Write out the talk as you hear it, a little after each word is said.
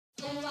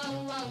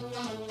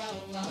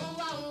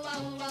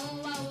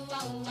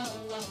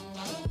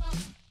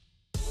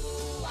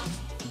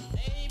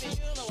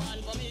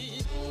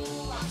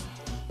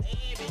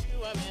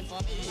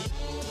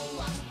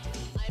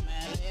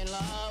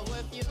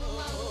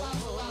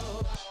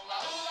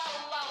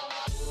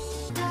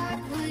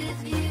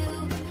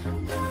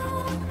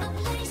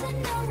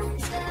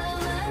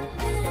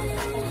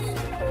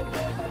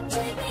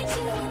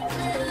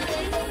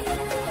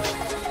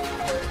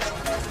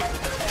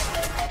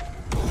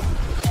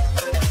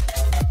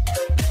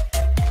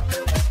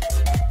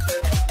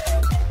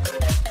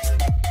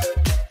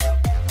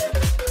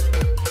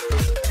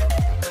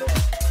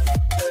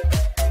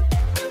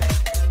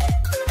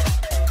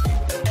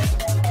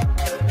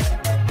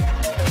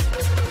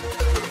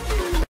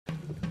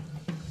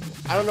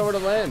I don't know where to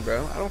land,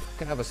 bro. I don't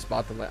fucking have a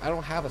spot to land. I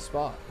don't have a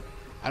spot.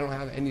 I don't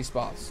have any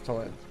spots to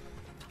land.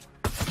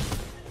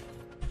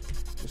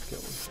 Just kill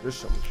me. There's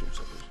so many shoots.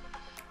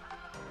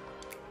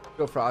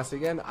 Go Frosty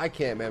again? I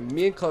can't, man.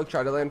 Me and Cloak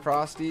tried to land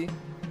Frosty,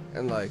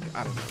 and like,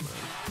 I don't know, man.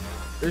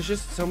 There's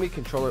just so many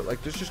controller,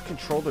 like, there's just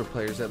controller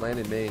players that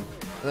landed main.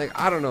 And, like,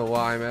 I don't know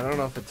why, man. I don't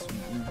know if it's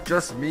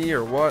just me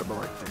or what, but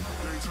like, dude,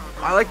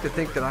 I like to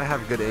think that I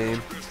have good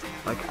aim.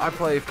 Like, I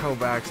play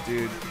Kovacs,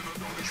 dude.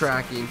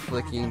 Tracking,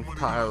 flicking,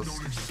 tiles,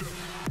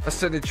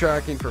 ascended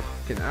tracking for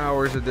fucking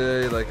hours a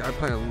day. Like, I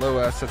play on low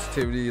ass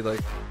sensitivity.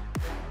 Like,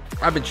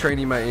 I've been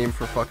training my aim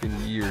for fucking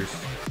years.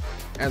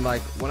 And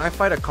like, when I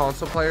fight a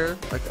console player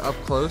like up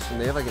close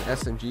and they have like an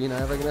SMG and I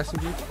have like an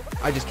SMG,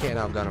 I just can't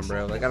outgun them,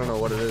 bro. Like, I don't know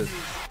what it is.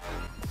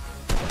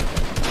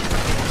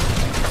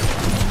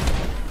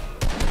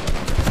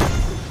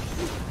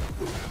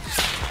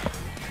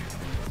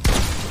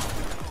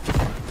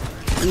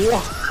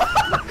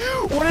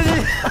 What is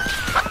it?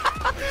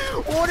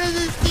 What is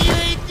this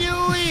teammate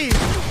doing?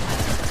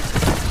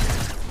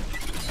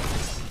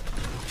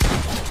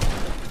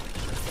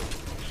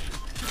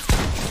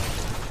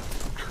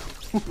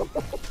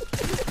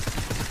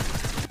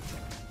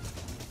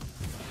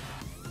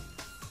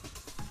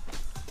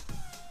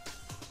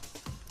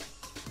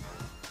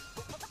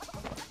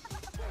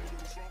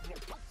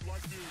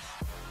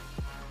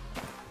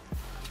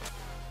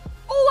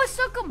 Oh, I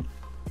suck him!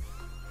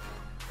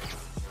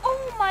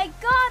 Oh my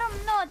god,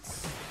 I'm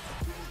nuts!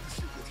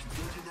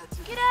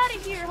 Get out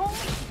of here,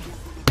 homie!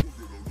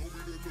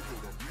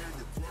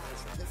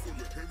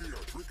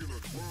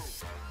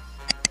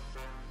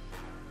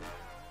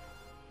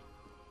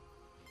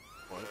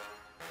 What?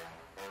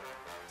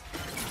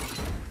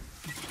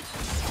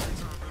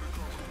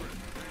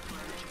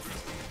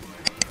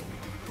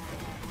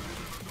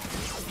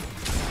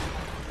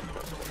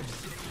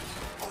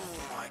 Oh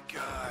my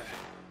god.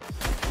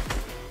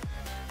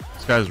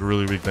 This guy's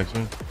really weak next to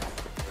me.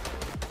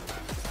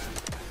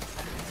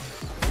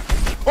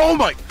 Oh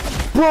my,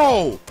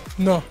 bro!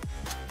 No.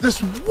 This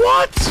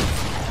what?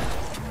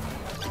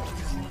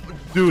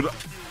 Dude,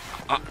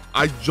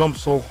 I jumped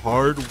so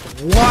hard.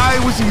 Why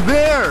was he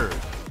there?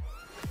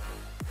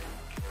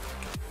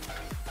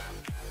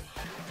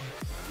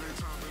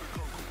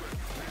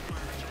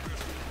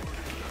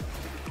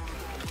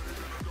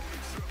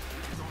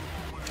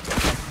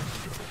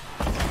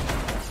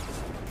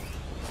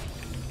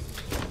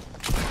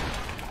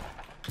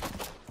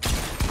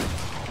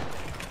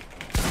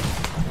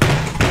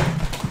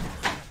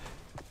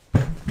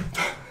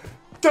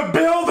 The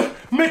build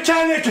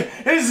mechanic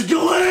is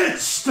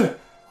glitched!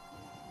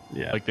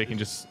 Yeah, Like, they can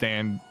just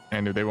stand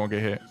and they won't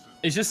get hit.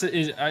 it's just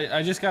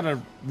I just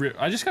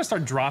gotta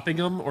start dropping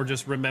them or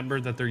just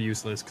remember that they're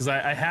useless because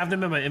I have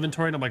them in my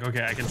inventory and I'm like,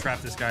 okay, I can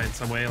trap this guy in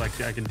some way,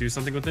 like I can do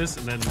something with this,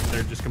 and then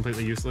they're just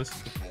completely useless.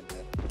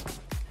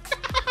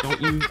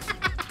 Don't you?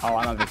 Oh,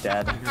 I'm not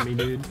dead. Hear me,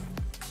 dude?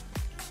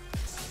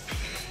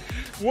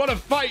 What a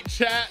fight,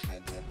 chat!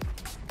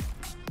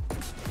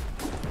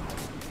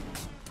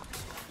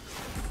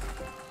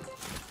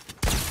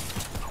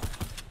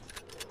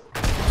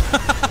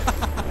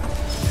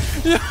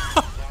 Yo!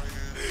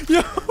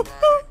 Yo!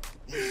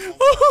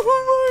 Oh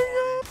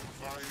my god!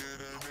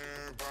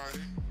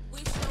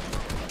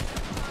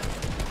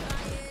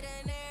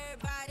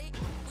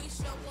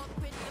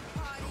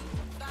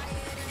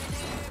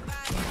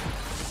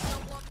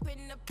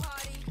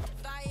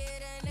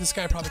 This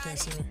guy probably can't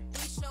see me.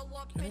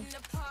 Can he?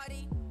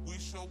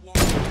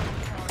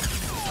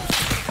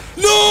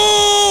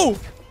 No!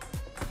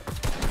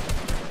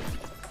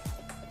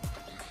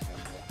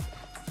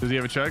 Does he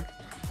have a chug?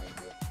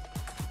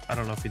 I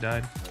don't know if he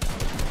died.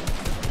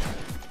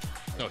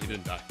 No, he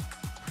didn't die.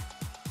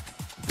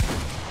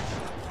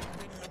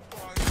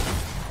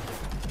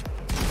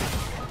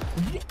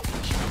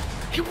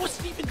 He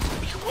wasn't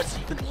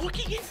even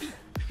looking at me.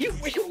 He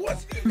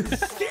wasn't even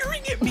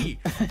staring at me.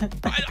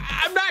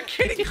 I'm not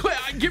kidding.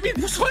 Give me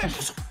this clip.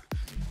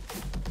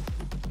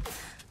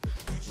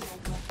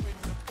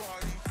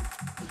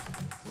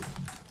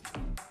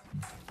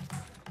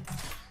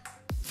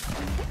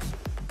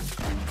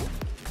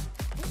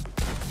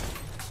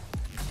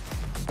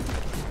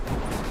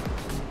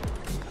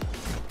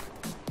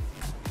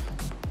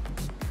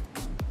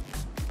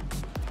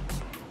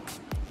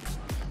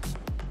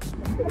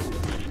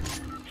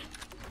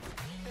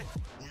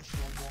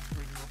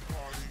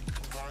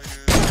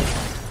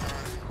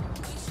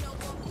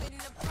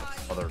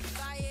 Other.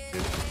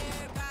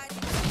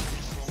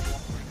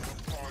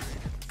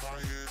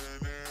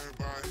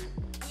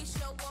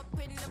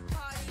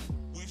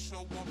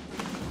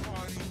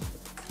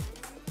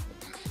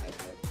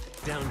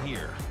 Down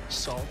here,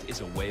 salt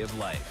is a way of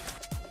life.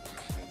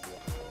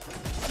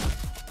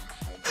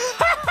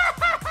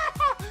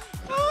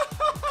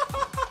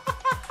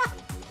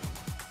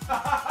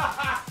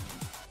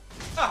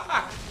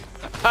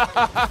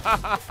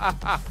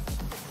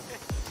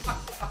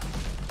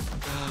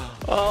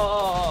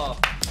 Oh.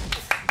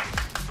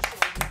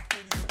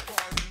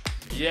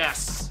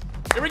 Yes.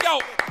 Here we go.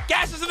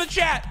 Gas is in the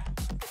chat.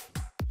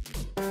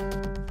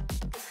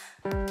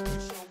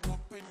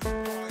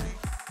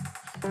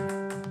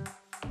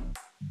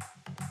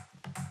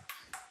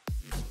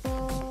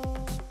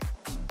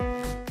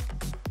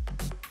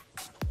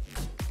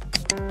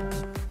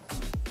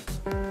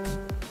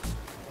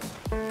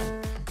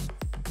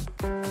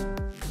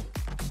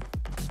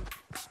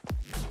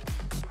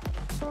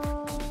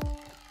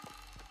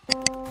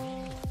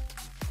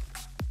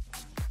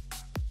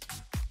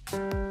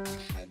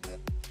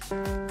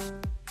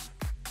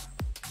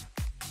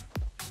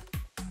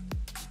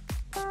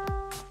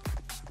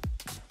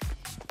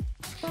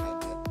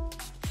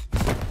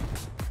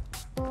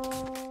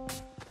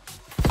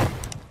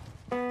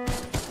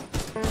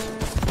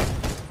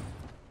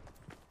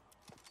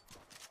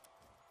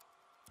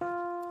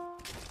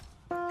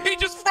 He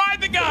just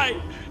fried the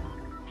guy.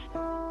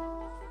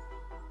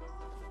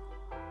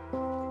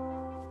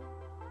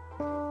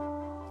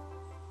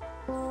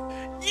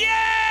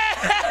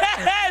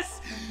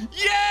 Yes!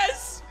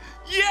 Yes!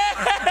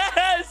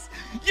 Yes!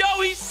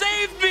 Yo, he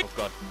saved me! Oh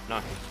god,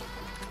 no.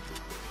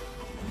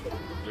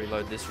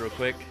 Reload this real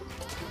quick.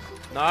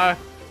 No!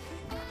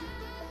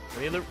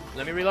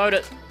 Let me reload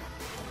it.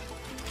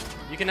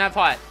 You can have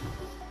height.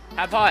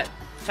 Have height.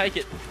 Take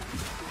it.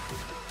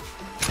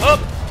 Up!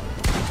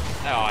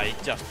 Oh, he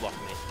just blocked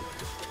me.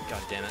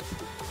 God damn it.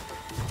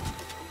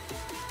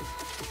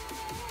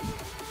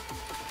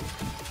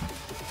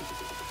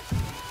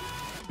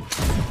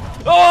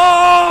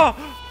 Oh!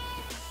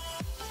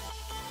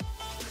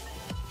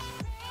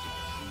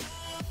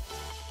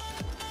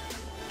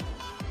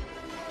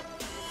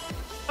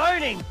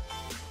 Owning!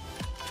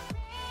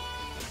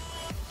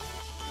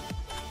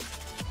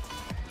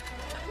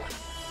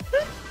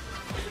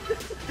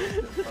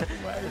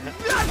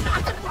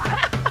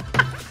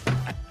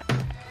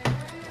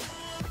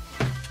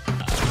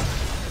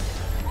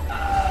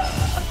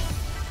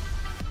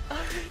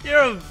 You're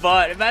a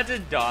butt.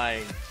 Imagine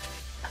dying.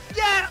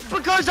 Yeah,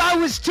 because I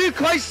was too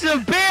close to the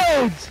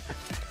build!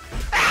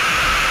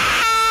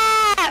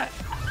 Ah!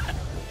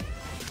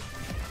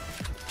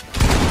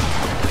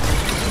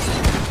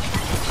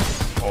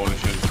 Holy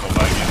shit, it's so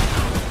laggy.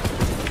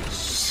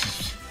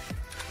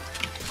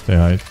 Stay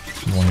high.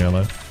 One guy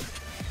left.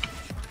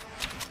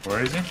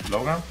 Where is he?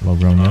 Low ground? Low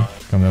ground, yeah.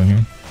 Come down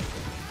here.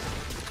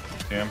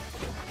 See him.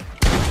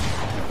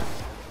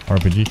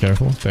 RPG,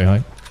 careful. Stay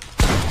high.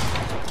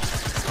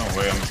 No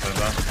way I'm inside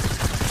that.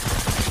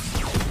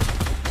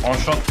 One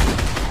shot.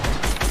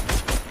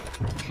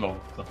 Slow.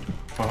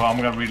 I'm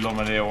gonna reload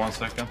my AO 1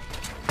 second.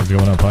 He's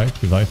going up high.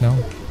 He's high now.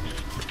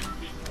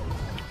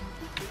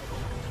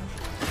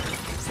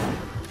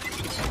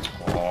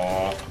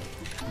 Oh.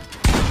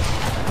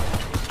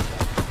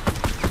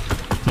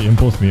 He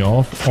impulsed me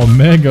off.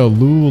 Omega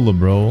Lula,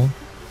 bro.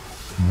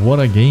 What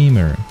a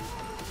gamer.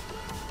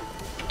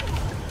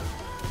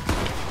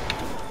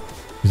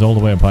 He's all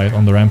the way up high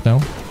on the ramp now.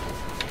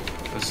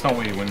 There's no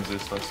way he wins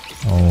this. That's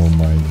Oh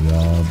my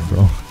god,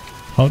 bro.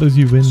 How does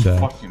he win that?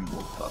 fucking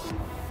bullshit.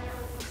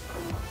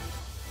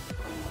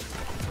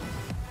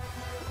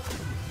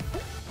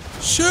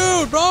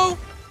 Shoot, bro!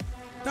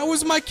 That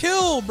was my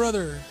kill,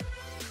 brother.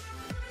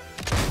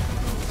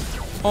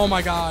 Oh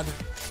my god.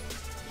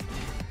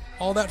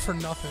 All that for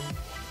nothing.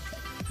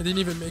 I didn't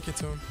even make it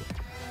to him.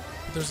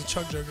 But there's a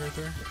chug jug right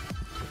there.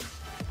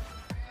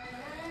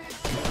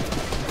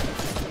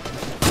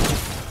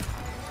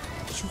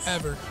 Don't you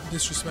ever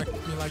disrespect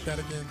me like that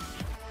again.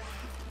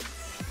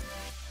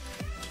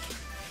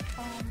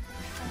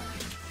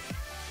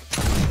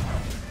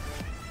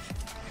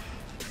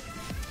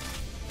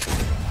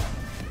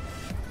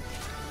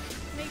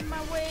 Making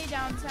my way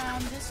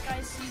downtown. This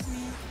guy sees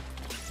me.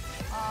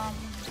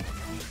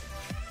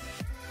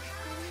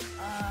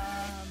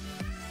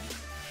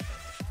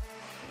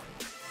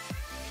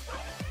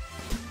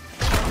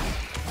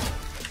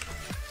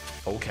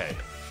 Okay.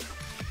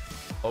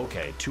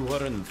 Okay,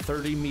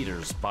 230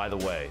 meters, by the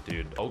way,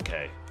 dude.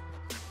 Okay.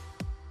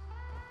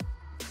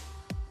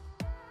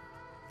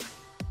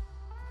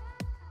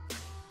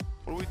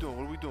 What are we doing?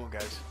 What are we doing,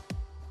 guys?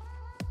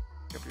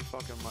 Get up your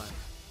fucking mind.